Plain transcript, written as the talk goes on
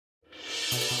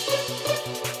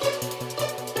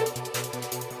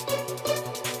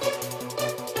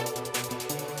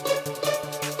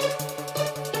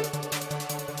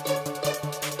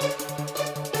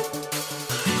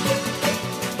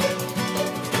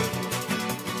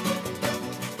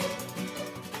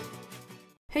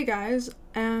Hey guys,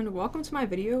 and welcome to my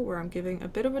video where I'm giving a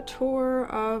bit of a tour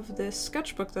of this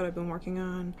sketchbook that I've been working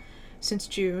on since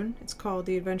June. It's called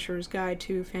The Adventurer's Guide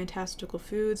to Fantastical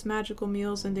Foods, Magical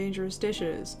Meals, and Dangerous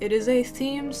Dishes. It is a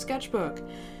themed sketchbook,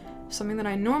 something that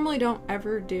I normally don't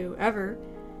ever do,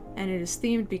 and it is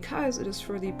themed because it is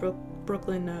for the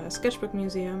Brooklyn Sketchbook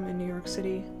Museum in New York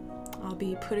City. I'll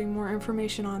be putting more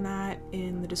information on that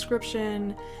in the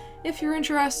description. If you're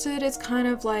interested, it's kind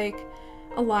of like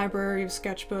a library of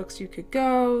sketchbooks. You could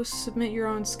go submit your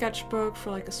own sketchbook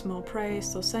for like a small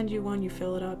price. They'll send you one, you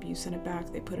fill it up, you send it back,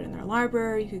 they put it in their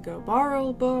library. You could go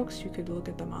borrow books, you could look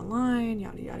at them online,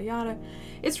 yada yada yada.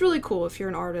 It's really cool if you're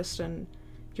an artist and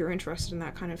you're interested in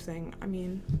that kind of thing. I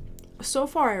mean, so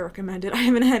far I recommend it. I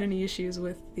haven't had any issues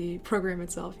with the program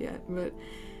itself yet, but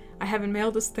I haven't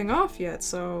mailed this thing off yet,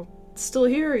 so it's still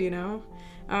here, you know.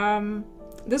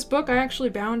 This book I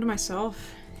actually bound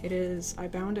myself. I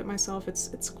bound it myself.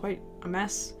 It's quite a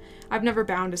mess. I've never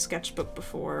bound a sketchbook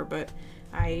before, but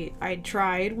I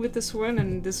tried with this one,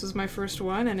 and this was my first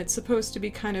one, and it's supposed to be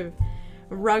kind of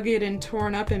rugged and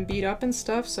torn up and beat up and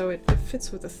stuff, so it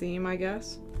fits with the theme, I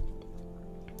guess.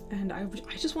 And I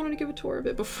just wanted to give a tour of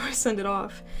it before I send it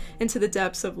off into the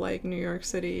depths of like New York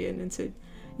City and into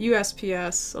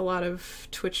USPS. A lot of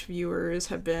Twitch viewers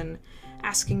have been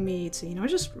asking me to, you know,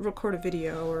 just record a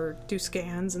video or do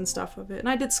scans and stuff of it. And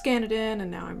I did scan it in,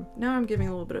 and now I'm giving a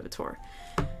little bit of a tour.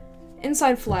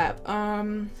 Inside flap,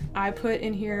 I put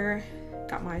in here,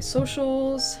 got my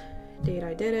socials, date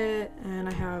I did it, and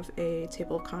I have a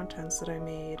table of contents that I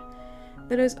made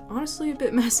that is honestly a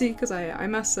bit messy because I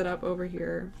messed it up over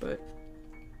here, but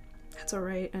that's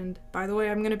alright. And by the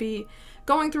way, I'm gonna be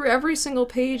going through every single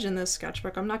page in this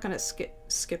sketchbook. I'm not gonna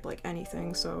skip like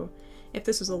anything, so if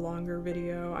this is a longer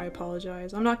video, I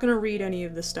apologize. I'm not gonna read any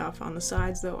of the stuff on the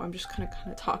sides though. I'm just gonna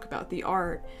kind of talk about the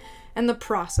art and the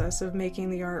process of making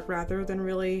the art rather than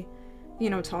really, you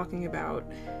know, talking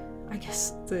about, I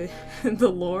guess, the the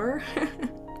lore.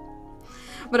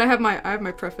 But I have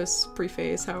my preface,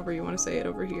 however you want to say it,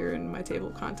 over here in my table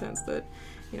of contents that,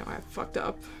 you know, I fucked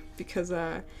up because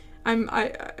yeah,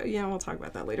 we'll talk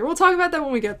about that later. We'll talk about that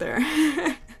when we get there.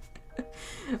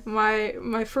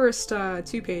 My first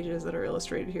 2 pages that are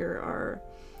illustrated here are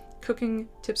cooking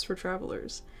tips for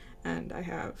travelers, and I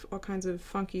have all kinds of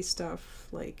funky stuff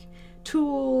like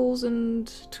tools and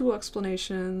tool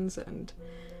explanations and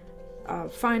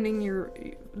finding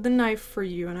the knife for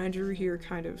you. And I drew here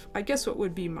kind of, I guess, what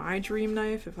would be my dream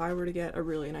knife if I were to get a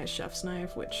really nice chef's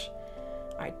knife, which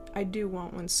I do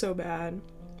want one so bad.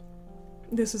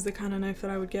 This is the kind of knife that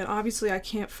I would get. Obviously, I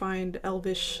can't find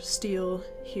elvish steel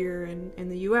here in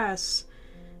the US,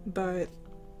 but,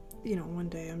 you know, one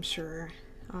day I'm sure.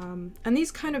 And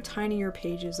these kind of tinier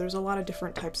pages, there's a lot of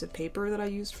different types of paper that I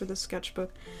used for this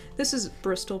sketchbook. This is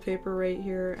Bristol paper right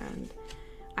here, and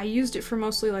I used it for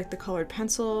mostly like the colored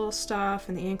pencil stuff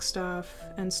and the ink stuff,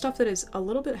 and stuff that is a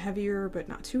little bit heavier but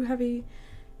not too heavy.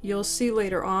 You'll see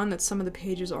later on that some of the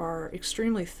pages are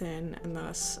extremely thin, and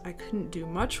thus I couldn't do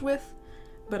much with.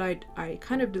 But I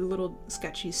kind of did little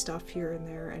sketchy stuff here and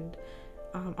there, and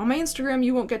on my Instagram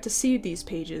you won't get to see these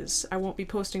pages. I won't be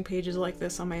posting pages like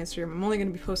this on my Instagram. I'm only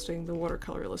going to be posting the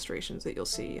watercolor illustrations that you'll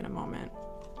see in a moment.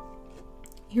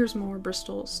 Here's more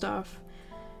Bristol stuff.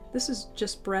 This is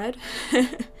just bread.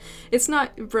 It's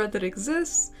not bread that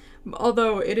exists,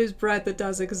 although it is bread that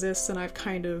does exist, and I've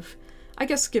kind of, I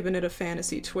guess, given it a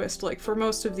fantasy twist. Like for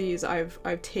most of these I've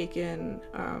taken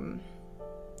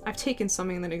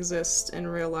something that exists in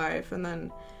real life and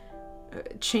then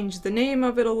changed the name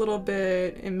of it a little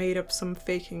bit and made up some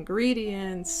fake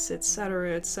ingredients,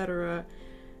 etc., etc.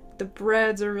 The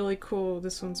breads are really cool.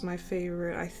 This one's my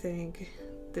favorite, I think.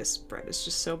 This bread is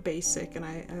just so basic and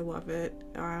I love it.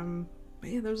 But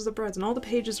yeah, those are the breads, and all the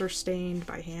pages are stained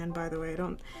by hand, by the way.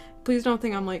 Please don't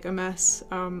think I'm like a mess.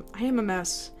 I am a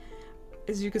mess,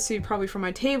 as you can see probably from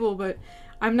my table, but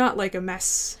I'm not like a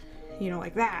mess, you know,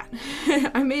 like that.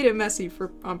 I made it messy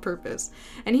on purpose.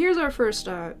 And here's our first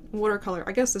watercolor.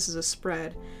 I guess this is a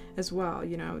spread as well,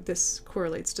 you know, this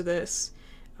correlates to this.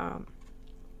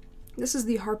 This is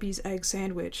the Harpy's Egg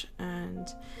Sandwich, and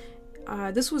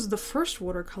this was the first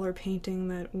watercolor painting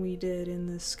that we did in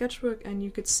this sketchbook, and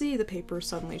you could see the paper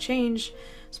suddenly change,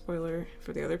 spoiler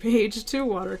for the other page, to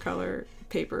watercolor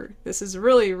paper. This is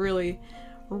really, really,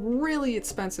 really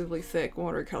expensively thick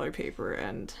watercolor paper,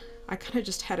 and I kind of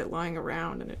just had it lying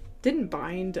around, and it didn't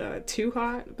bind too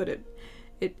hot, but it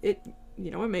you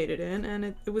know, it made it in, and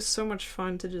it was so much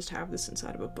fun to just have this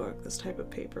inside of a book, this type of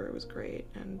paper. It was great.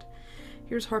 And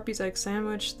here's Harpy's Egg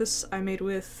Sandwich. This I made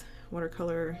with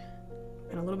watercolor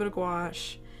and a little bit of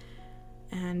gouache,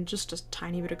 and just a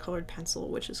tiny bit of colored pencil,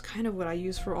 which is kind of what I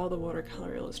use for all the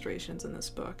watercolor illustrations in this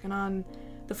book. And on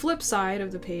the flip side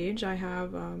of the page, I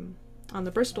have, on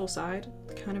the Bristol side,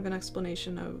 kind of an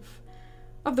explanation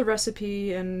of the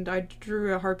recipe, and I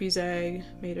drew a harpy's egg,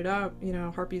 made it up. You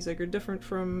know, harpy's egg are different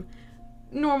from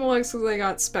normal eggs because they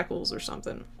got speckles or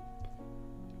something.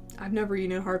 I've never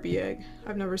eaten a harpy egg.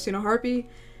 I've never seen a harpy.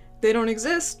 They don't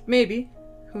exist. Maybe.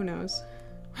 Who knows?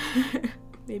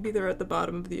 Maybe they're at the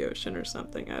bottom of the ocean or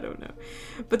something. I don't know.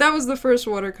 But that was the first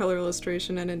watercolor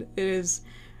illustration, and it is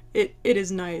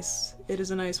nice. It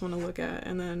is a nice one to look at.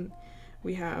 And then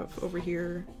we have over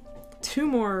here 2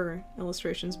 more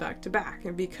illustrations back to back,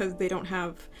 and because they don't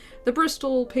have the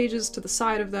Bristol pages to the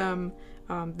side of them,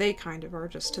 they kind of are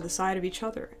just to the side of each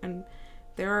other, and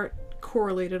they are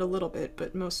correlated a little bit,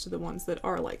 but most of the ones that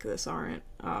are like this aren't.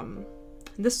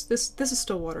 This is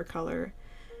still watercolor.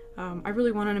 I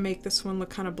really wanted to make this one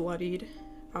look kind of bloodied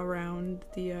around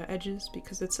the edges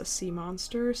because it's a sea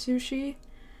monster sushi.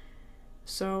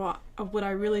 So what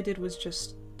I really did was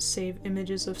just save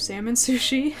images of salmon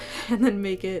sushi and then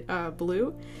make it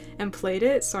blue and plate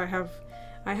it. So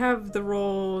I have the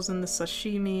rolls and the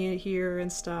sashimi here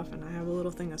and stuff, and I have a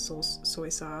little thing of soy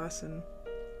sauce, and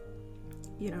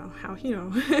you know how, you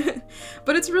know.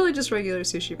 But it's really just regular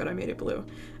sushi, but I made it blue.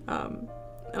 And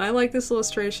I like this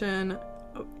illustration,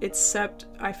 except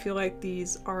I feel like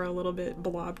these are a little bit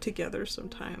blobbed together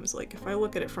sometimes. Like if I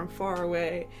look at it from far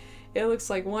away, it looks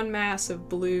like one mass of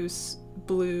blue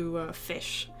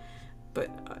fish. But,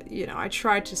 you know, I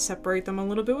tried to separate them a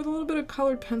little bit with a little bit of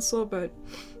colored pencil, but,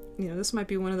 you know, this might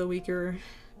be one of the weaker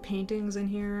paintings in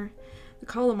here. The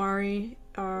calamari,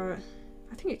 I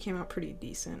think it came out pretty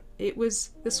decent.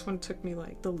 This one took me,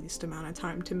 like, the least amount of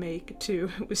time to make, too.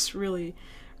 It was really,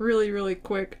 really, really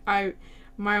quick.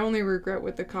 My only regret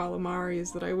with the calamari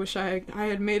is that I wish I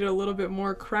had made it a little bit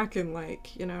more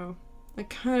Kraken-like, you know? It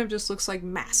kind of just looks like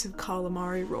massive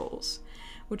calamari rolls,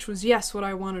 which was, yes, what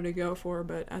I wanted to go for,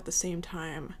 but at the same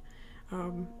time,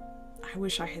 I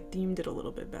wish I had themed it a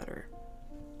little bit better.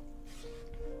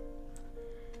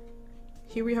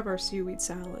 Here we have our seaweed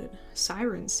salad,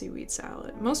 siren seaweed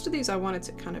salad. Most of these I wanted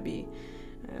to kind of be,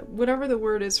 whatever the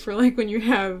word is for, like, when you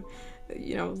have,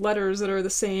 you know, letters that are the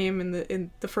same and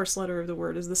the first letter of the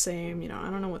word is the same, you know. I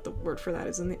don't know what the word for that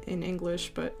is in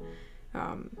English, but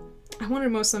I wanted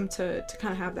most of them to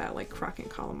kind of have that, like, Kraken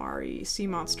calamari, sea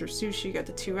monster sushi, got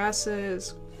the 2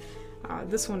 S's.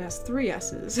 This one has 3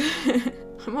 S's.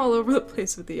 I'm all over the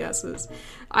place with the S's.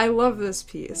 I love this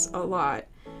piece a lot.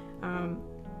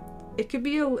 It could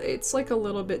be it's like a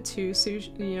little bit too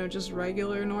sushi, you know, just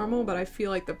regular normal, but I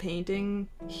feel like the painting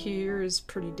here is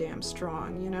pretty damn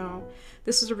strong, you know.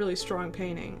 This is a really strong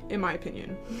painting, in my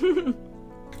opinion.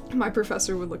 My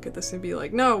professor would look at this and be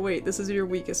like, no, wait, this is your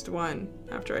weakest one,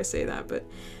 after I say that, but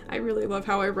I really love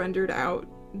how I rendered out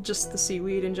just the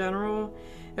seaweed in general,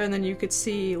 and then you could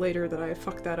see later that I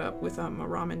fucked that up with a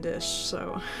ramen dish,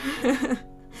 so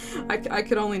I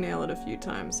could only nail it a few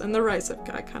times, and the rice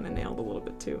I kind of nailed a little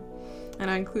bit too, and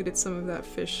I included some of that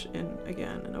fish in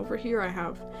again, and over here I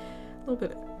have a little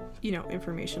bit, you know,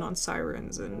 information on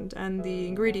sirens and the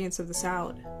ingredients of the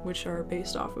salad, which are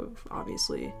based off of,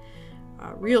 obviously,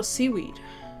 real seaweed.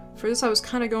 For this I was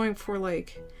kind of going for,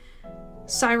 like,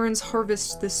 sirens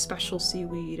harvest this special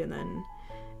seaweed and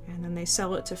then they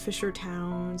sell it to fisher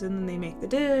towns and then they make the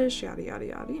dish, yada yada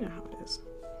yada, you know how it is.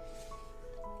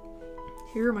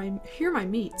 Here are my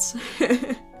meats.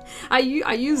 I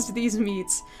used these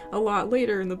meats a lot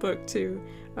later in the book too.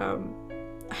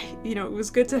 You know, it was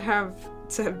good to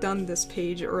have done this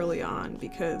page early on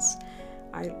because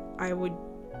I would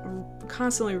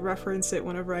constantly reference it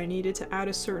whenever I needed to add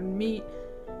a certain meat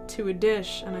to a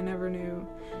dish, and I never knew,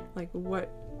 like,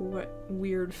 what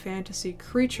weird fantasy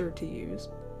creature to use.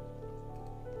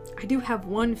 I do have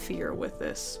one fear with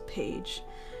this page,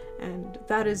 and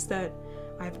that is that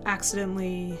I've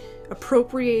accidentally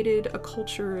appropriated a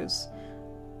culture's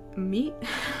meat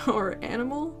or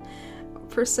animal,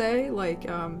 per se. Like,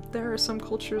 there are some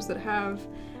cultures that have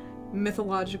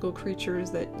mythological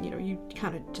creatures that, you know, you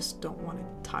kind of just don't want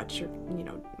to touch or, you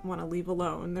know, want to leave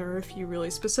alone. There are a few really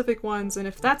specific ones, and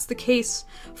if that's the case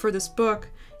for this book,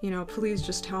 you know, please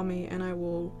just tell me and I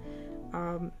will,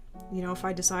 you know, if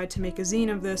I decide to make a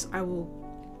zine of this, I will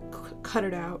cut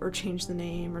it out or change the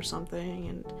name or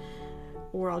something,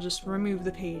 or I'll just remove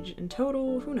the page in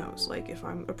total, who knows. Like, if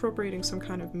I'm appropriating some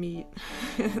kind of meat,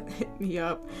 hit me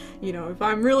up. You know, if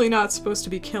I'm really not supposed to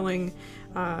be killing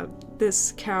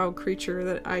this cow creature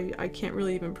that I can't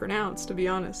really even pronounce, to be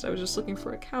honest. I was just looking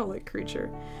for a cow-like creature.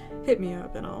 Hit me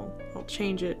up and I'll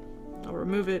change it. I'll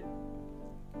remove it.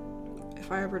 If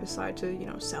if I ever decide to, you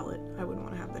know, sell it, I wouldn't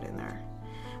want to have that in there.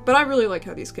 But I really like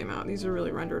how these came out. These are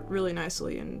really rendered really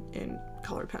nicely in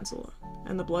colored pencil,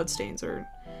 and the blood stains are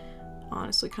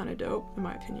honestly kind of dope, in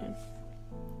my opinion.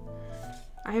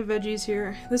 I have veggies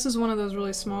here. This is one of those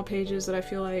really small pages that I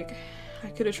feel like I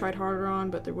could have tried harder on,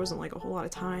 but there wasn't like a whole lot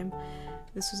of time.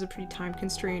 This was a pretty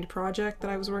time-constrained project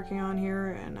that I was working on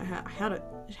here, and I had a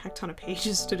heck ton of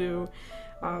pages to do.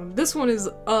 This one is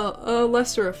a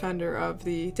lesser offender of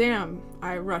the damn,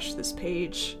 I rushed this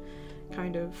page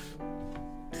kind of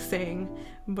thing,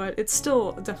 but it's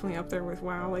still definitely up there with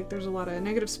wow. Like, there's a lot of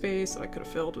negative space that I could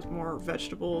have filled with more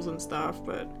vegetables and stuff,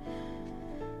 but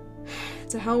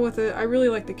to hell with it. I really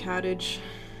like the cabbage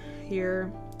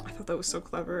here. I thought that was so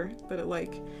clever that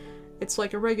it's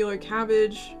like a regular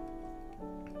cabbage,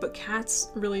 but cats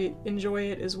really enjoy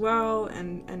it as well,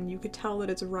 and you could tell that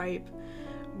it's ripe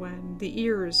when the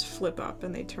ears flip up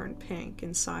and they turn pink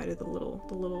inside of the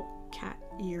little cat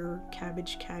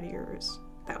ears.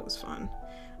 That was fun.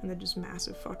 And then just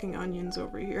massive fucking onions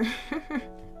over here.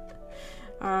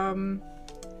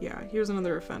 Yeah, here's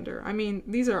another offender. I mean,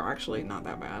 these are actually not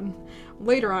that bad.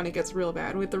 Later on it gets real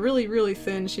bad. With the really, really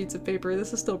thin sheets of paper,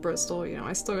 this is still Bristol, you know,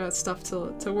 I still got stuff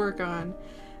to work on.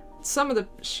 Some of the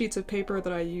sheets of paper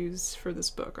that I use for this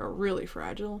book are really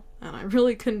fragile, and I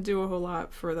really couldn't do a whole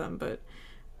lot for them, but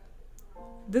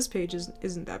this page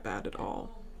isn't that bad at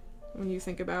all when you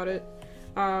think about it,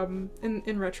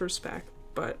 in retrospect,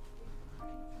 but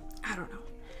I don't know.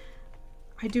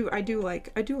 I do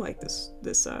like this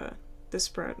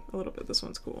spread a little bit. This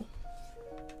one's cool.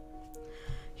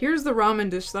 Here's the ramen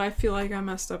dish that I feel like I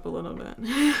messed up a little bit.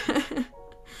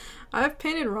 I've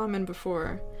painted ramen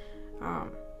before,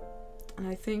 and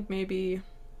I think maybe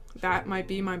that might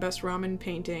be my best ramen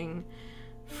painting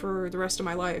for the rest of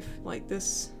my life. Like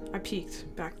this, I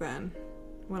peaked back then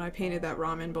when I painted that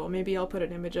ramen bowl. Maybe I'll put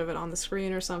an image of it on the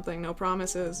screen or something, no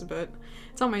promises, but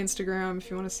it's on my Instagram if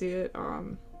you want to see it.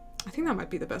 I think that might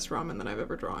be the best ramen that I've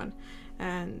ever drawn.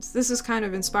 And this is kind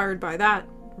of inspired by that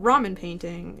ramen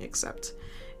painting, except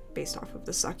based off of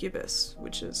the succubus,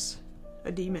 which is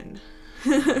a demon.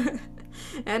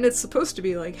 And it's supposed to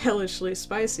be like hellishly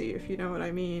spicy, if you know what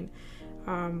I mean.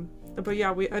 But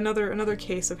yeah, another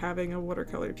case of having a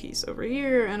watercolor piece over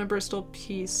here and a Bristol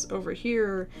piece over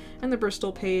here, and the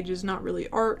Bristol page is not really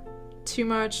art too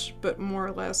much, but more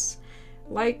or less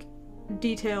like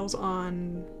details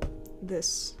on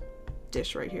this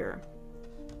dish right here.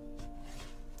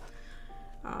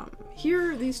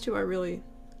 Here, these two I really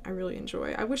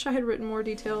enjoy. I wish I had written more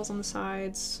details on the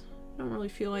sides. I don't really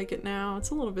feel like it now.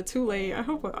 It's a little bit too late. I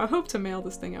hope to mail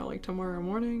this thing out like tomorrow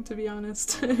morning, to be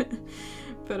honest.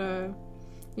 But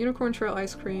Unicorn Trail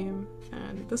ice cream,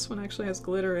 and this one actually has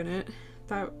glitter in it.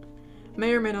 That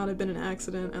may or may not have been an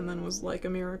accident, and then was like a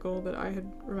miracle that I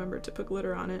had remembered to put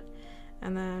glitter on it.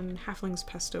 And then Halfling's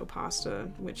pesto pasta,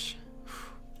 which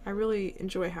I really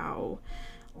enjoy how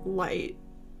light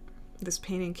this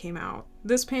painting came out.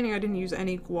 This painting I didn't use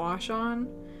any gouache on,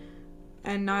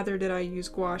 and neither did I use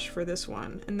gouache for this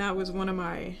one. And that was one of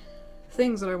my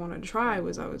things that I wanted to try. I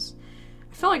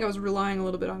felt like I was relying a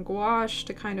little bit on gouache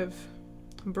to kind of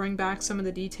bring back some of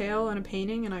the detail in a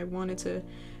painting, and I wanted to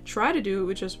try to do it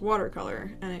with just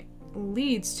watercolor, and it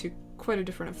leads to quite a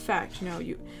different effect. You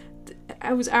know,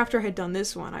 after I had done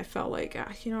this one, I felt like,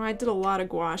 you know, I did a lot of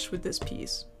gouache with this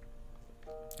piece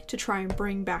to try and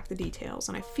bring back the details,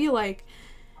 and I feel like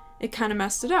it kind of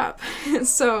messed it up.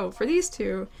 So for these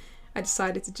two, I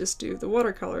decided to just do the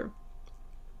watercolor.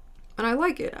 And I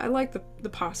like it. I like the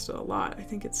pasta a lot. I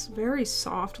think it's very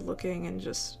soft looking, and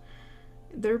just,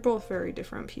 they're both very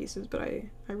different pieces, but I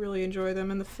really enjoy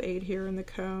them, and the fade here and the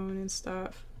cone and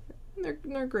stuff.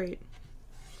 They're great.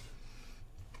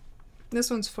 This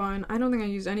one's fun. I don't think I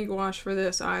used any gouache for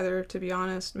this either, to be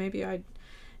honest. Maybe I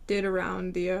did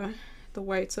around the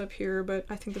whites up here, but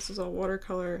I think this is all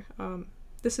watercolor.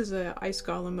 This is a Ice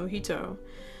Golem Mojito,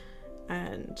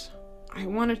 and I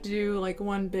wanted to do like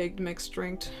one big mixed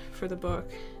drink for the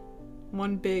book.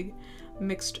 One big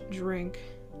mixed drink.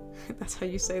 That's how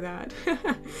you say that.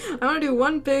 I want to do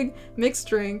one big mixed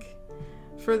drink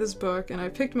for this book, and I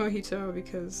picked Mojito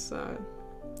because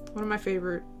one of my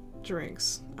favorite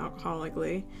drinks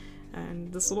alcoholically,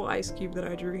 and this little ice cube that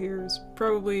I drew here is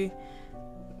probably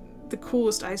the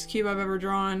coolest ice cube I've ever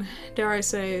drawn. Dare I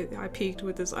say, I peaked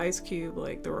with this ice cube.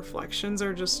 Like, the reflections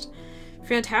are just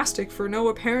fantastic for no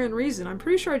apparent reason. I'm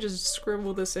pretty sure I just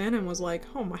scribbled this in and was like,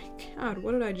 oh my god,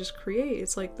 what did I just create?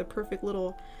 It's like the perfect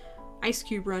little ice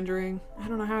cube rendering. I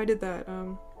don't know how I did that.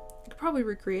 I could probably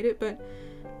recreate it, but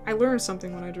I learned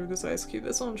something when I drew this ice cube.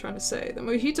 That's all I'm trying to say. The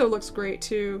Mojito looks great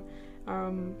too,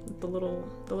 The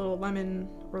little lemon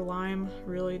or lime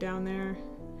really down there,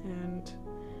 and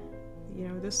you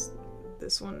know, this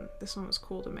one was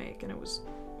cool to make, and it was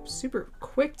super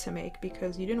quick to make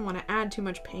because you didn't want to add too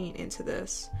much paint into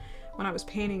this when I was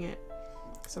painting it.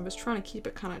 So I was trying to keep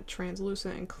it kind of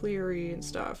translucent and cleary and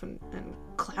stuff, and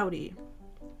cloudy.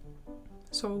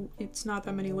 So it's not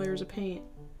that many layers of paint.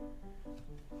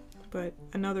 But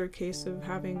another case of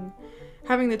having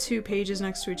the two pages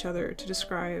next to each other to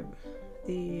describe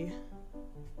the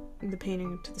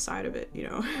painting to the side of it, you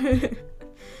know.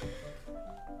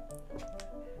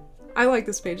 I like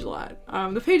this page a lot.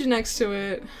 The page next to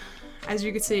it, as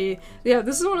you can see, yeah,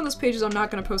 this is one of those pages I'm not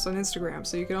going to post on Instagram,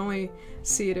 so you can only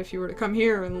see it if you were to come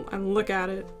here and look at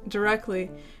it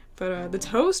directly. But the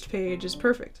toast page is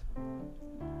perfect.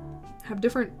 Have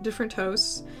different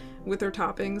toasts with their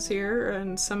toppings here,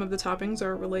 and some of the toppings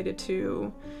are related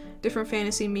to different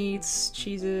fantasy meats,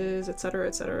 cheeses, etc.,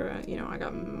 etc. You know, I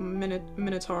got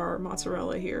Minotaur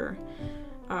mozzarella here.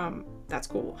 That's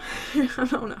cool. I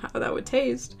don't know how that would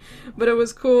taste, but it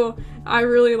was cool. I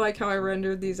really like how I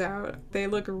rendered these out. They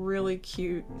look really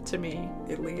cute to me,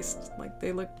 at least. Like,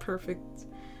 they look perfect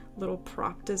little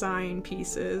prop design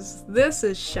pieces. This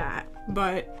is shat,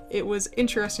 but it was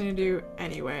interesting to do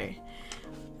anyway.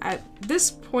 At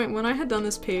this point, when I had done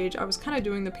this page, I was kind of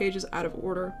doing the pages out of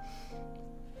order.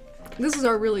 This is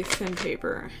our really thin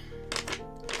paper.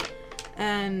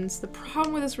 And the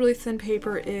problem with this really thin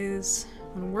paper is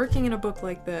when working in a book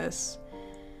like this,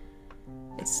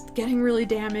 it's getting really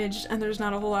damaged and there's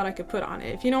not a whole lot I could put on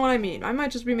it, if you know what I mean. I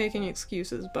might just be making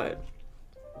excuses, but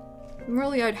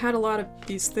really I'd had a lot of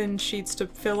these thin sheets to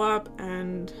fill up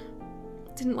and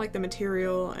didn't like the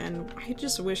material, and I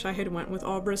just wish I had went with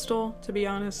all Bristol, to be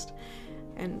honest,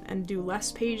 and do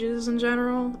less pages in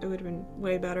general. It would have been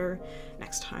way better.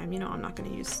 Next time, you know, I'm not gonna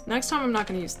use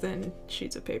thin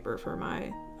sheets of paper for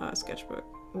my sketchbook.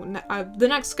 The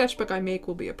next sketchbook I make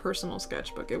will be a personal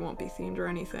sketchbook. It won't be themed or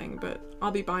anything, but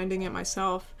I'll be binding it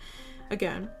myself.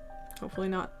 Again, hopefully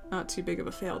not too big of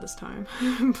a fail this time.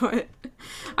 But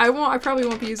I probably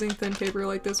won't be using thin paper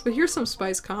like this. But here's some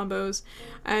spice combos,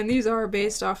 and these are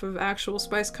based off of actual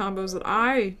spice combos that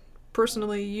I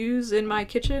personally use in my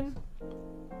kitchen.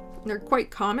 They're quite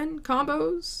common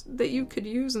combos that you could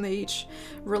use, and they each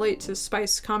relate to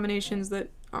spice combinations that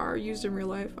are used in real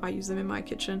life. I use them in my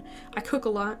kitchen. I cook a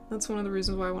lot. That's one of the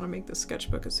reasons why I want to make this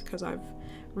sketchbook, is because I've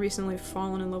recently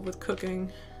fallen in love with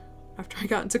cooking. After I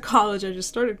got into college, I just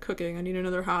started cooking. I need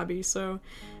another hobby, so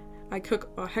I cook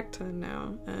a heck ton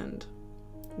now, and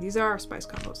these are spice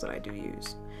combos that I do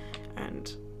use.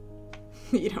 And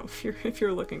you know, if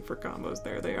you're looking for combos,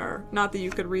 there they are. Not that you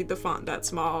could read the font that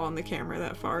small on the camera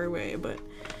that far away, but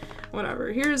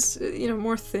whatever. Here's, you know,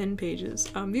 more thin pages.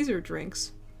 These are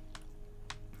drinks.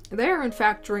 They are in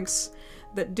fact drinks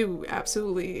that do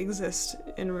absolutely exist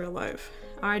in real life.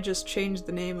 I just changed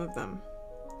the name of them.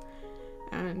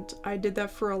 And I did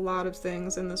that for a lot of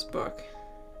things in this book,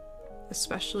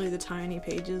 especially the tiny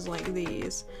pages like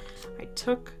these. I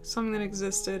took something that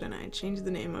existed and I changed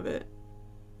the name of it,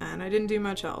 and I didn't do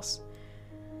much else.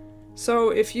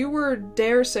 So if you were,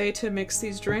 dare say, to mix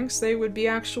these drinks, they would be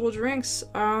actual drinks.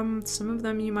 Some of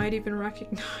them you might even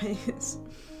recognize.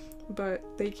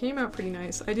 But they came out pretty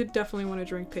nice. I did definitely want a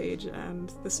drink page,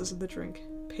 and this is the drink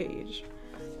page.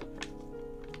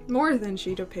 More than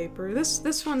sheet of paper.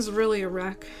 This one's really a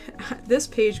wreck. This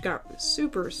page got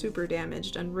super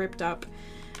damaged and ripped up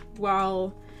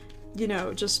while, you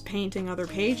know, just painting other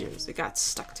pages. It got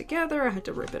stuck together. I had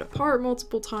to rip it apart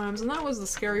multiple times, and that was the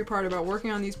scary part about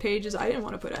working on these pages. I didn't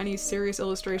want to put any serious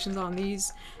illustrations on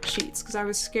these sheets because I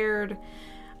was scared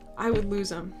I would lose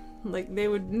them. Like, they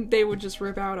would just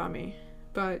rip out on me.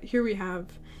 But here we have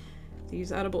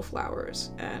these edible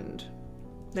flowers, and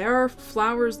there are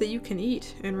flowers that you can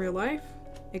eat in real life,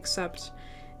 except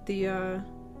the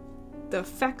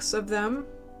effects of them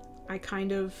I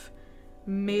kind of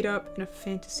made up in a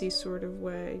fantasy sort of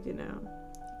way, you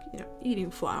know.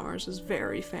 Eating flowers is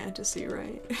very fantasy,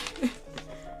 right?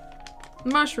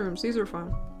 Mushrooms, these are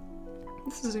fun.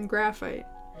 This is in graphite.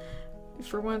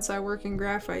 For once I work in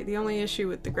graphite. The only issue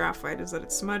with the graphite is that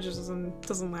it smudges and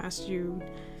doesn't last you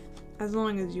as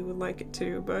long as you would like it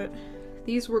to, but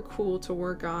these were cool to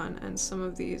work on, and some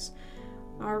of these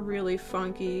are really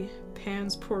funky.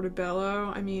 Pan's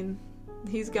Portobello, I mean,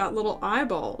 he's got little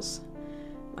eyeballs.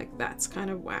 Like, that's kind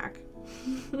of whack.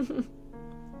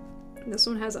 This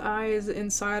one has eyes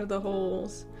inside of the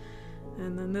holes,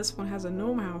 and then this one has a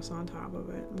gnome house on top of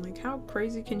it. I'm like, how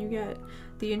crazy can you get?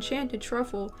 The enchanted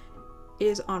truffle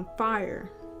is on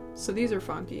fire. So these are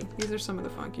funky. These are some of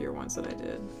the funkier ones that I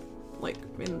did. like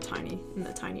in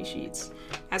the tiny sheets.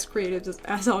 As creative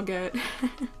as I'll get.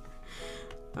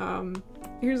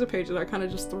 Here's a page that I kind of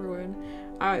just threw in.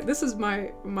 This is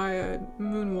my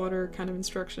moon water kind of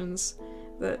instructions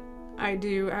that I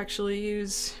do actually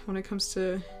use when it comes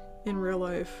to, in real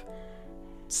life,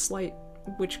 slight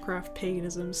witchcraft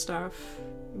paganism stuff.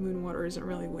 Moon water isn't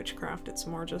really witchcraft, it's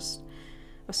more just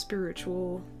a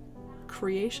spiritual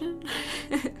creation.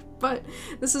 But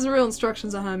this is real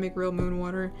instructions on how to make real moon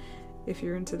water. If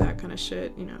you're into that kind of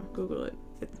shit, you know, Google it.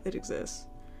 It exists.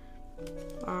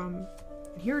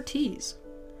 Here are teas.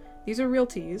 These are real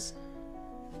teas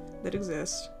that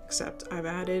exist, except I've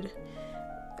added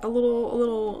a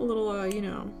little you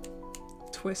know,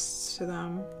 twists to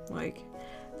them. Like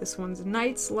this one's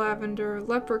Knight's Lavender,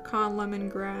 Leprechaun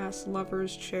Lemongrass,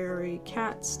 Lover's Cherry,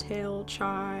 Cat's Tail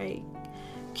Chai,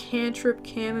 Cantrip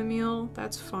Chamomile.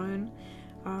 That's fun.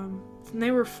 And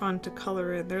they were fun to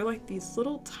color in. They're like these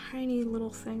little tiny little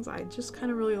things. I just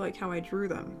kind of really like how I drew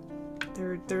them.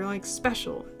 They're like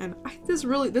special, and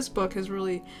this book has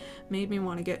really made me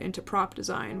want to get into prop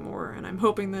design more, and I'm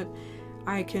hoping that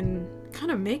I can kind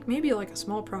of make maybe like a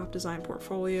small prop design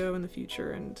portfolio in the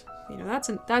future. And you know, that's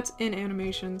in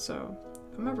animation, so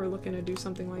if I'm ever looking to do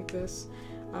something like this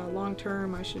long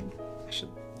term, I should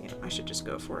just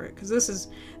go for it, because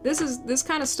this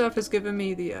kind of stuff has given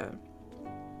me the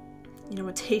you know,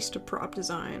 a taste of prop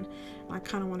design. I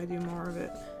kind of want to do more of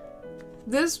it.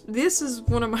 This is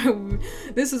one of my,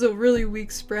 this is a really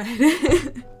weak spread.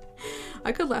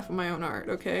 I could laugh at my own art,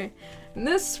 okay? And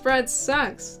this spread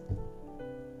sucks.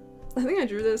 I think I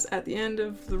drew this at the end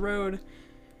of the road,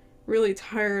 really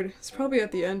tired. It's probably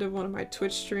at the end of one of my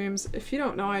Twitch streams. If you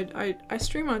don't know, I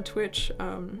stream on Twitch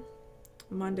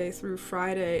Monday through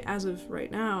Friday. As of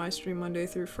right now, I stream Monday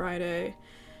through Friday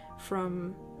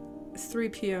from 3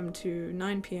 p.m. to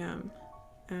 9 p.m.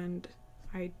 and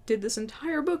I did this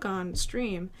entire book on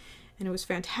stream, and it was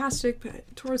fantastic,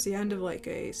 but towards the end of like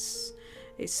a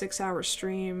 6-hour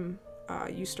stream,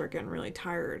 you start getting really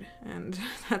tired, and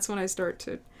that's when I start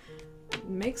to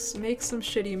make some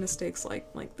shitty mistakes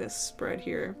like this spread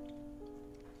here.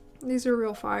 These are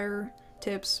real fire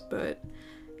tips, but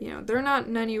you know, they're not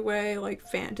in any way like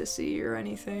fantasy or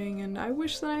anything, and I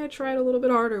wish that I had tried a little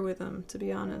bit harder with them, to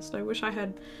be honest. I wish I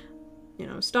had, you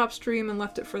know, stopped stream and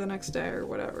left it for the next day or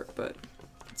whatever, but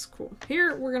it's cool.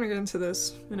 Here, we're gonna get into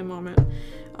this in a moment.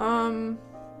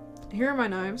 Here are my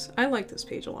knives. I like this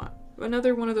page a lot.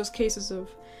 Another one of those cases of,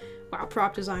 wow,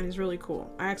 prop design is really cool.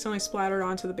 I accidentally splattered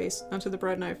onto the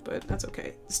bread knife, but that's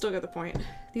okay. Still got the point.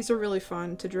 These are really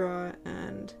fun to draw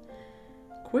and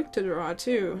quick to draw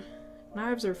too.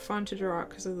 Knives are fun to draw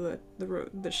because of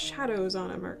the shadows on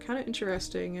them are kind of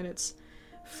interesting, and it's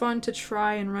fun to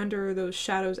try and render those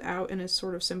shadows out in a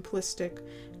sort of simplistic,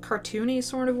 cartoony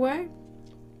sort of way.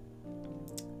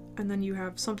 And then you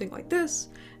have something like this,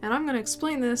 and I'm going to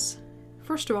explain this.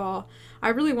 First of all, I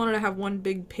really wanted to have one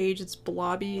big page that's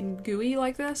blobby and gooey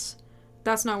like this.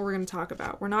 That's not what we're going to talk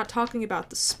about. We're not talking about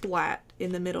the splat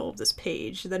in the middle of this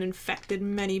page that infected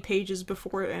many pages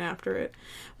before it and after it.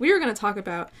 We are going to talk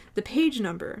about the page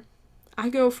number. I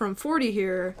go from 40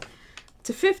 here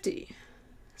to 50.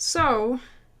 So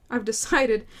I've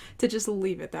decided to just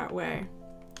leave it that way.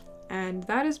 And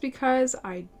that is because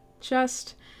I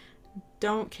just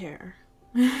don't care.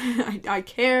 I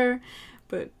care,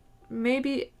 but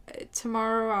maybe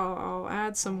tomorrow I'll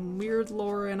add some weird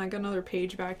lore, and I got another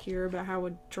page back here about how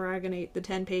a dragon ate the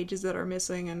 10 pages that are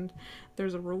missing, and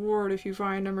there's a reward if you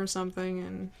find them or something,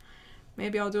 and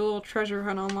maybe I'll do a little treasure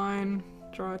hunt online,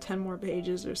 draw 10 more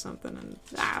pages or something, and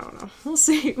I don't know. We'll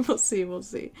see, we'll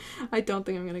see. I don't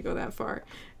think I'm gonna go that far.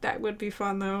 That would be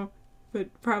fun though, but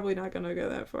probably not gonna go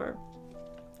that far.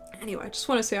 Anyway, I just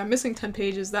want to say I'm missing 10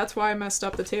 pages. That's why I messed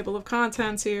up the table of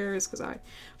contents here, is because I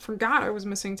forgot I was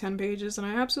missing 10 pages, and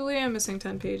I absolutely am missing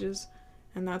 10 pages,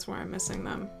 and that's why I'm missing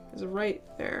them, is right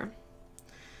there.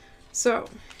 So,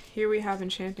 here we have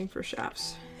Enchanting for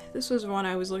Chefs. This was one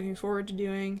I was looking forward to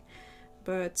doing,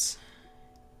 but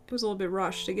it was a little bit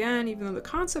rushed again. Even though the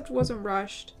concept wasn't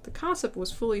rushed, the concept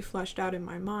was fully fleshed out in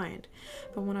my mind.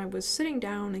 But when I was sitting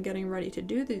down and getting ready to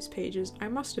do these pages, I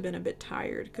must have been a bit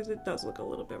tired, because it does look a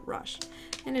little bit rushed.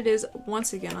 And it is,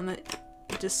 once again, on the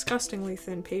disgustingly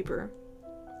thin paper.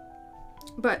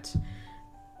 But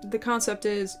the concept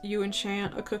is you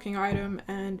enchant a cooking item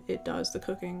and it does the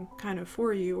cooking kind of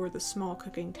for you, or the small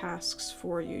cooking tasks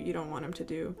for you. You don't want them to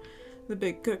do the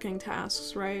big cooking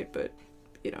tasks, right? But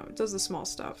you know, it does the small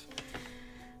stuff.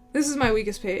 This is my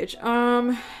weakest page.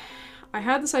 I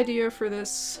had this idea for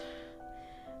this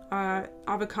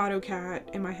avocado cat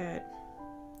in my head,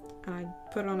 and I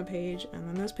put it on a page, and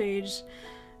then this page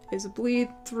is a bleed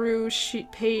through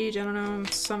sheet page. I don't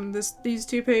know, these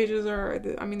 2 pages are,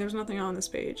 I mean, there's nothing on this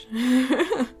page.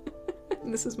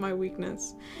 This is my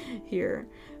weakness here.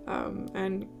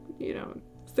 And, you know,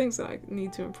 things that I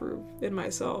need to improve in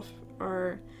myself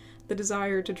are the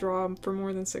desire to draw for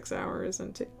more than 6 hours,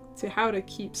 and to how to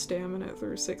keep stamina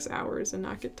through 6 hours and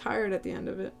not get tired at the end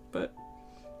of it. But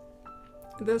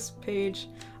this page,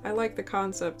 I like the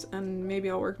concept, and maybe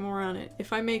I'll work more on it.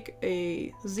 If I make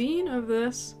a zine of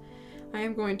this, I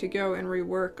am going to go and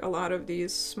rework a lot of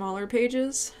these smaller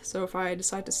pages. So if I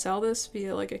decide to sell this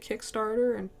via like a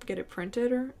Kickstarter and get it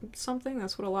printed or something,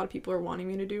 that's what a lot of people are wanting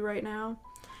me to do right now.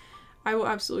 I will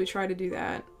absolutely try to do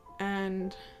that,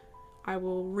 and I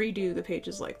will redo the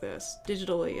pages like this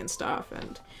digitally and stuff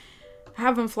and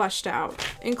have them fleshed out.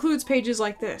 Includes pages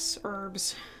like this,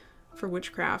 herbs for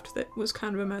witchcraft, that was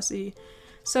kind of a messy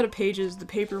set of pages. The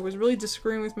paper was really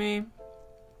disagreeing with me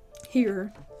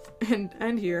here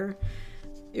and here.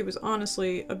 It was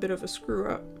honestly a bit of a screw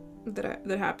up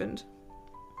that happened.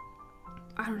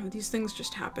 I don't know, these things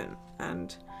just happen,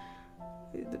 and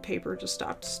the paper just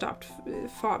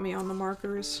fought me on the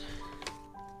markers.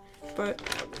 But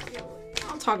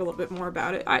I'll talk a little bit more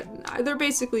about it. They're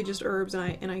basically just herbs,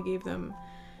 and I gave them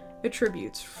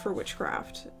attributes for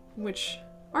witchcraft, which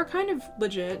are kind of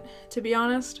legit, to be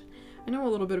honest. I know a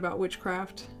little bit about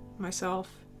witchcraft myself,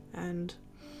 and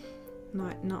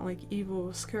not like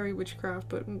evil, scary witchcraft,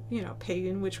 but, you know,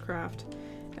 pagan witchcraft.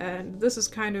 And this is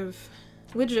kind of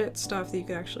legit stuff that you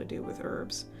could actually do with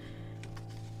herbs.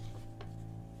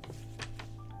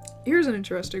 Here's an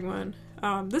interesting one.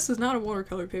 This is not a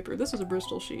watercolor paper, this is a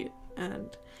Bristol sheet,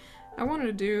 and I wanted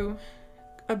to do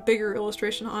a bigger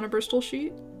illustration on a Bristol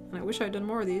sheet, and I wish I'd done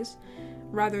more of these,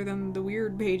 rather than the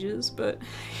weird pages. But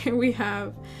here we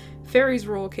have Fairy's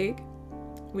Roll Cake,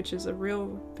 which is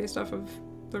based off of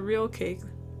the roll cake.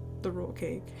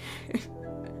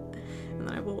 And then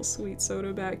I have a little sweet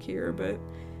soda back here, but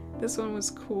this one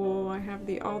was cool. I have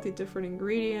all the different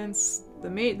ingredients, the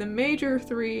major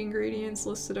 3 ingredients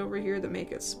listed over here that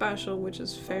make it special, which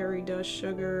is fairy dust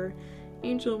sugar,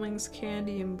 angel wings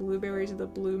candy, and blueberries of the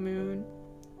blue moon.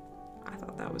 I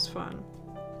thought that was fun.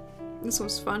 This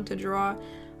was fun to draw.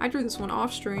 I drew this one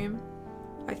off stream,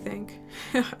 I think,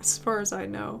 as far as I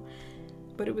know.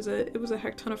 But it was a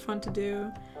heck ton of fun to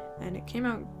do, and it came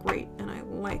out great, and I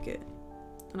like it.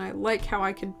 And I like how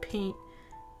I can paint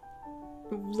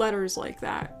letters like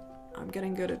that. I'm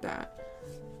getting good at that.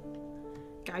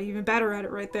 Got even better at it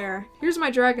right there. Here's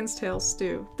my dragon's tail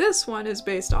stew. This one is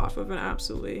based off of an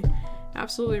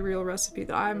absolutely real recipe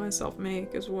that I myself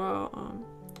make as well,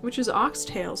 which is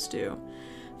oxtail stew.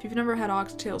 If you've never had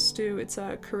oxtail stew, it's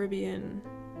a Caribbean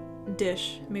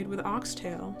dish made with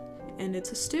oxtail, and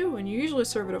it's a stew, and you usually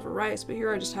serve it over rice, but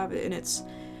here I just have it in its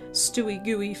stewy,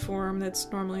 gooey form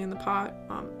that's normally in the pot.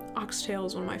 Oxtail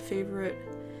is one of my favorite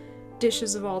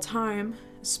dishes of all time,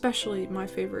 especially my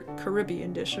favorite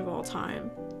Caribbean dish of all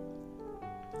time.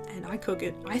 And I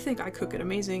think I cook it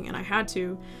amazing, and I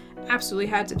absolutely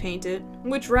had to paint it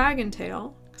with dragon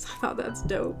tail, because I thought that's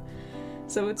dope.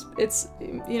 So it's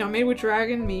you know, made with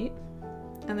dragon meat,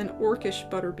 and then orcish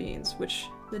butter beans, which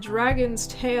the dragon's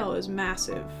tail is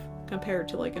massive compared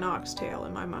to like an oxtail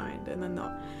in my mind, and then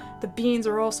the beans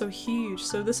are also huge.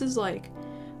 So this is like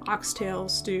oxtail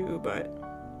stew, but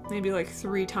maybe like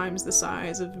 3 times the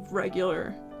size of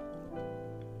regular.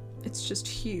 It's just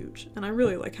huge, and I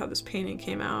really like how this painting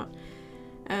came out.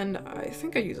 And I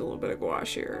think I used a little bit of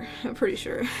gouache here. I'm pretty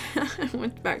sure. I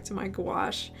went back to my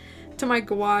gouache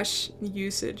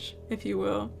usage, if you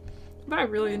will. But I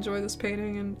really enjoy this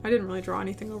painting, and I didn't really draw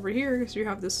anything over here because you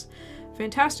have this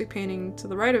fantastic painting to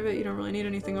the right of it. You don't really need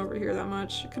anything over here that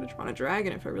much. I could have drawn a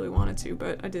dragon if I really wanted to,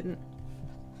 but I didn't.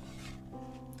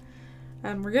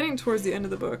 And we're getting towards the end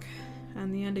of the book,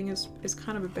 and the ending is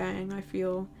kind of a bang, I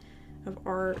feel, of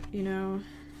art, you know.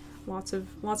 Lots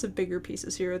of bigger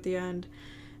pieces here at the end.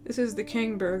 This is the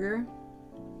King burger.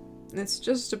 It's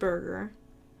just a burger,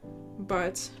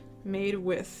 but made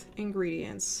with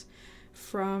ingredients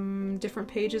from different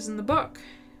pages in the book.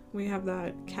 We have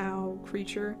that cow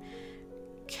creature,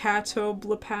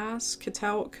 Catoblepas.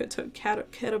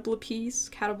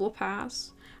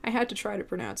 I had to try to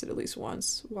pronounce it at least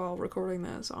once while recording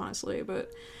this, honestly, but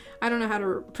I don't know how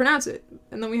to pronounce it.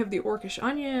 And then we have the orcish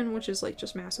onion, which is like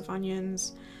just massive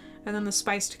onions, and then the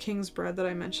spiced king's bread that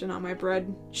I mentioned on my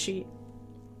bread sheet.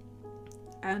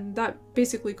 And that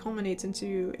basically culminates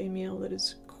into a meal that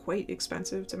is quite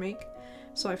expensive to make.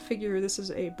 So I figure this is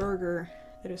a burger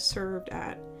that is served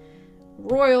at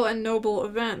royal and noble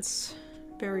events.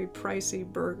 Very pricey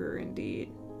burger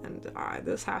indeed. And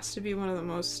this has to be one of the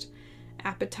most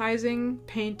appetizing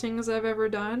paintings I've ever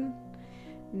done.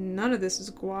 None of this is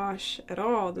gouache at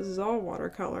all. This is all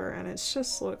watercolor, and it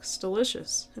just looks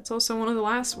delicious. It's also one of the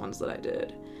last ones that I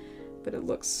did, but it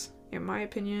looks, in my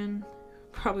opinion,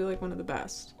 probably like one of the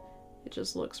best. It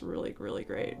just looks really, really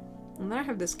great. And then I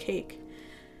have this cake.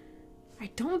 I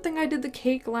don't think I did the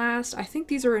cake last. I think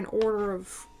these are in order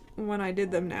of when I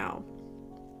did them now.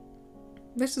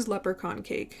 This is leprechaun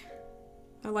cake.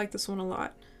 I like this one a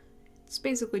lot. It's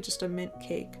basically just a mint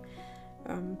cake.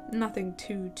 Nothing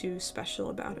too special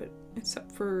about it,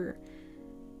 except for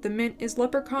the mint is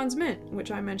leprechaun's mint,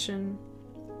 which I mentioned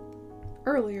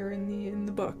earlier in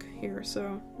the book here.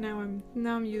 So now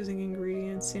I'm using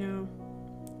ingredients, you know,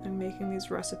 and making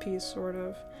these recipes sort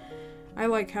of. I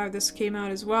like how this came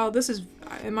out as well. This is,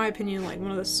 in my opinion, like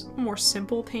one of the more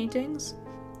simple paintings.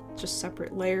 Just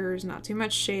separate layers, not too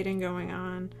much shading going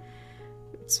on.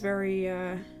 It's very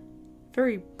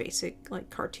basic, like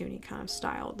cartoony kind of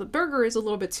style. The burger is a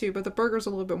little bit too, but the burger's a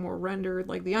little bit more rendered.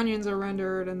 Like the onions are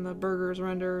rendered and the burger's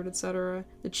rendered, etc.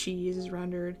 The cheese is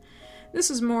rendered.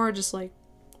 This is more just like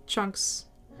chunks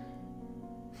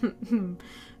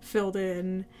filled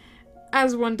in,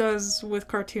 as one does with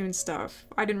cartoon stuff.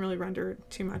 I didn't really render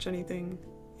too much anything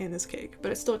in this cake,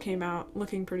 but it still came out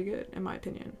looking pretty good, in my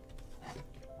opinion.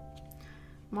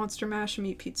 Monster Mash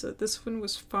meat pizza. This one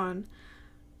was fun.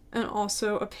 And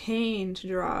also a pain to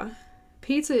draw.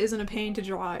 Pizza isn't a pain to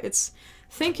draw. It's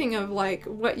thinking of like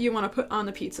what you want to put on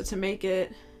the pizza to make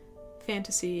it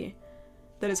fantasy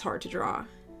that is hard to draw.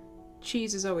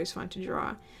 Cheese is always fun to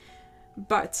draw.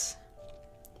 But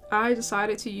I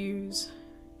decided to use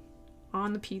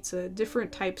on the pizza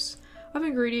different types of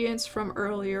ingredients from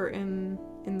earlier in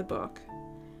the book.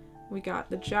 We got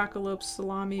the jackalope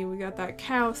salami, we got that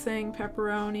cow thing,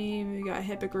 pepperoni, we got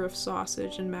hippogriff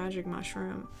sausage and magic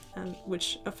mushroom, and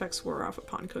which effects wore off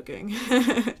upon cooking.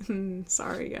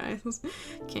 Sorry guys,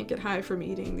 can't get high from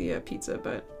eating the pizza,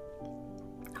 but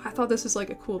I thought this is like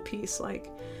a cool piece.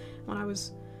 Like when I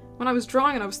was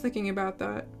drawing it, I was thinking about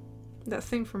that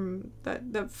thing from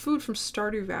that food from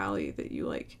Stardew Valley that you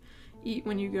like eat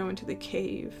when you go into the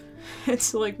cave.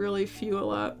 It's to like really fuel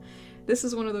up. This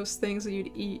is one of those things that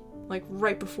you'd eat like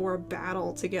right before a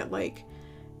battle to get like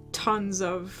tons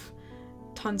of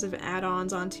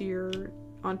add-ons onto your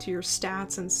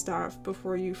stats and stuff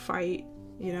before you fight,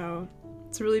 you know,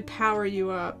 to really power you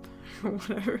up or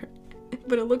whatever.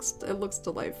 But it looks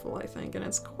delightful, I think, and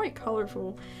it's quite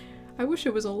colorful. I wish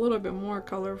it was a little bit more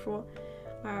colorful.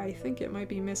 I think it might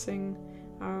be missing,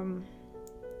 I don't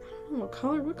know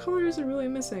what color is it really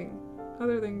missing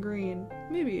other than green?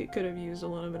 Maybe it could have used a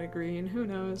little bit of green, who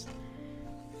knows.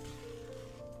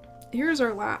 Here's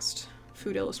our last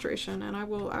food illustration, and I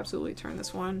will absolutely turn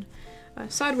this one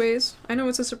sideways. I know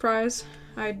it's a surprise.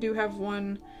 I do have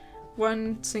one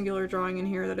singular drawing in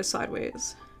here that is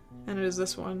sideways, and it is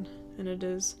this one, and it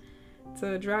is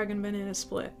the dragon banana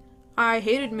split. I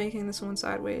hated making this one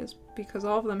sideways because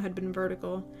all of them had been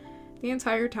vertical the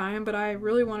entire time, but I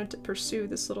really wanted to pursue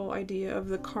this little idea of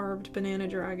the carved banana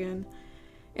dragon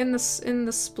in the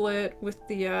split with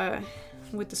the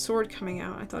sword coming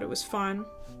out. I thought it was fun.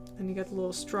 And you got the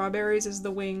little strawberries as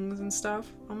the wings and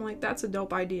stuff. I'm like, that's a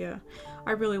dope idea.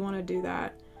 I really want to do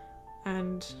that.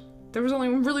 And there was only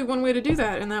really one way to do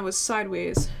that, and that was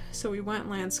sideways. So we went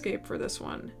landscape for this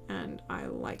one, and I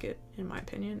like it, in my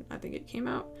opinion. I think it came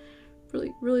out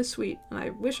really, really sweet. And I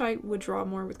wish I would draw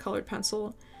more with colored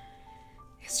pencil.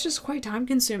 It's just quite time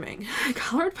consuming.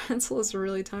 Colored pencil is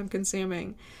really time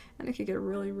consuming, and it can get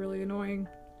really, really annoying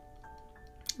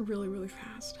really, really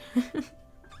fast.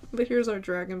 But here's our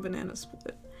dragon banana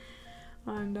split.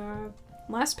 And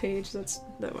last page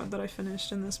that I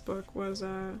finished in this book was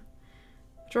a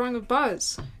drawing of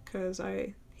Buzz, because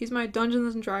he's my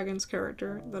Dungeons and Dragons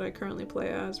character that I currently play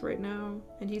as right now,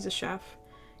 and he's a chef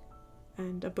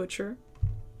and a butcher.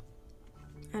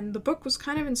 And the book was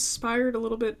kind of inspired a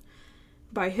little bit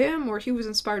by him, or he was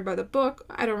inspired by the book.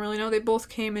 I don't really know. They both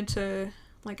came into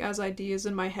like as ideas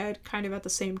in my head kind of at the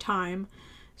same time.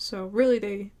 So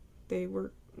really they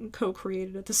were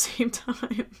co-created at the same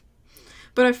time.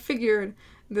 But I figured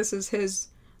this is his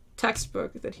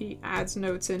textbook that he adds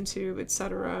notes into,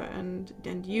 etc.,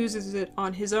 and uses it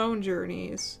on his own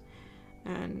journeys.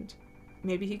 And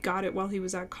maybe he got it while he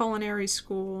was at culinary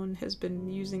school and has been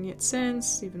using it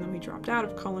since, even though he dropped out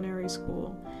of culinary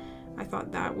school. I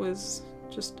thought that was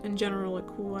just in general a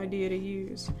cool idea to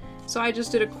use. So I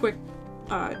just did a quick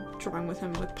drawing with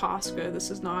him with Posca.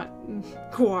 This is not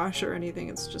gouache or anything,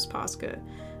 it's just Posca.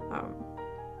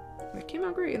 It came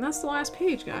out great, and that's the last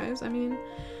page, guys. I mean,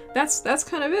 that's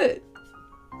kind of it.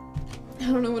 I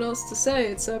don't know what else to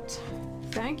say except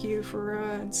thank you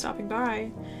for stopping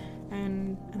by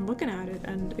and looking at it.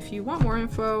 And if you want more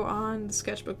info on the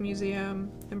Sketchbook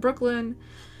Museum in Brooklyn,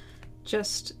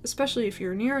 just especially if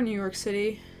you're near New York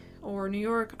City or New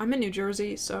York, I'm in New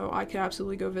Jersey, so I could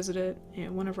absolutely go visit it, you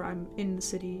know, whenever I'm in the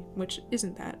city, which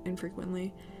isn't that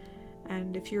infrequently.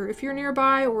 And if you're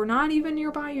nearby or not even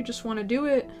nearby, you just want to do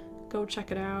it, go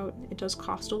check it out. It does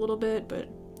cost a little bit, but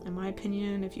in my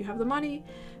opinion, if you have the money,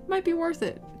 it might be worth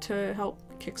it to help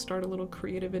kickstart a little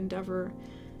creative endeavor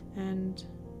and,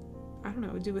 I don't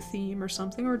know, do a theme or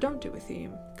something, or don't do a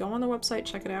theme. Go on the website,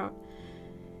 check it out.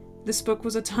 This book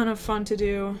was a ton of fun to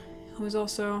do. It was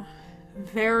also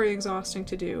very exhausting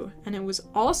to do, and it was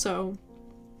also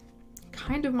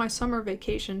kind of my summer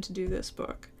vacation to do this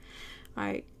book.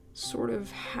 I sort of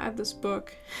had this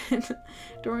book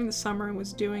during the summer and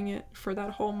was doing it for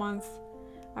that whole month.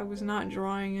 I was not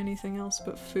drawing anything else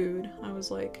but food. I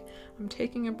was like, I'm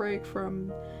taking a break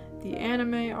from the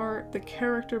anime art, the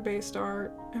character-based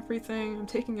art, everything. I'm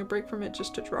taking a break from it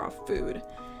just to draw food.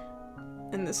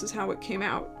 And this is how it came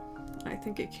out. I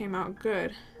think it came out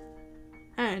good.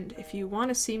 And if you want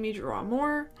to see me draw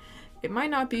more, it might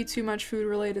not be too much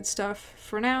food-related stuff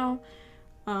for now,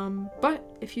 but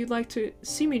if you'd like to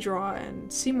see me draw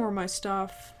and see more of my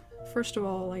stuff, first of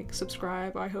all, like,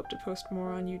 subscribe. I hope to post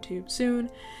more on YouTube soon.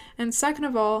 And second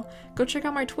of all, go check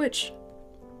out my Twitch.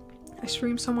 I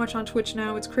stream so much on Twitch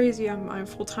now, it's crazy. I'm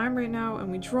full-time right now,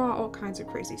 and we draw all kinds of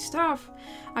crazy stuff.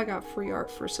 I got free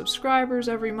art for subscribers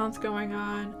every month going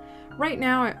on. Right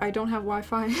now, I don't have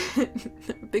Wi-Fi.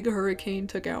 A big hurricane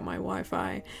took out my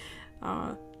Wi-Fi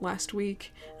last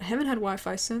week. I haven't had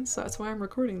Wi-Fi since, so that's why I'm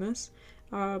recording this.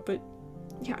 But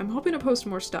yeah, I'm hoping to post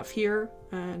more stuff here,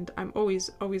 and I'm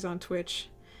always on Twitch.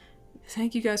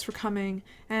 Thank you guys for coming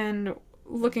and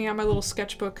looking at my little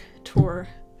sketchbook tour.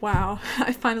 Wow,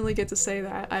 I finally get to say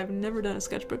that. I've never done a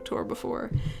sketchbook tour before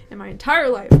in my entire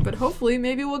life, but hopefully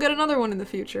maybe we'll get another one in the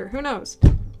future. Who knows?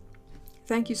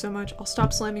 Thank you so much. I'll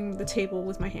stop slamming the table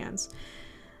with my hands.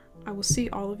 I will see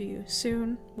all of you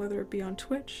soon, whether it be on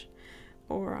Twitch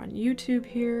or on YouTube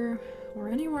here or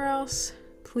anywhere else.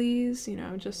 Please, you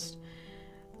know, just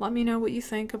let me know what you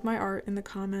think of my art in the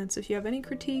comments. If you have any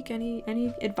critique, any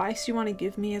advice you want to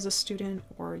give me as a student,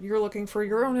 or you're looking for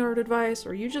your own art advice,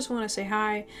 or you just want to say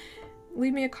hi,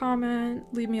 leave me a comment,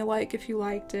 leave me a like if you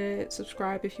liked it,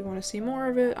 subscribe if you want to see more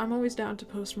of it. I'm always down to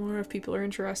post more if people are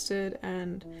interested,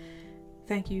 and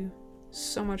thank you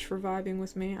so much for vibing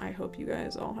with me. I hope you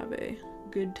guys all have a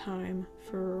good time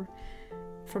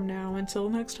from now until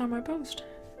next time I post.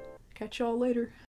 Catch y'all later.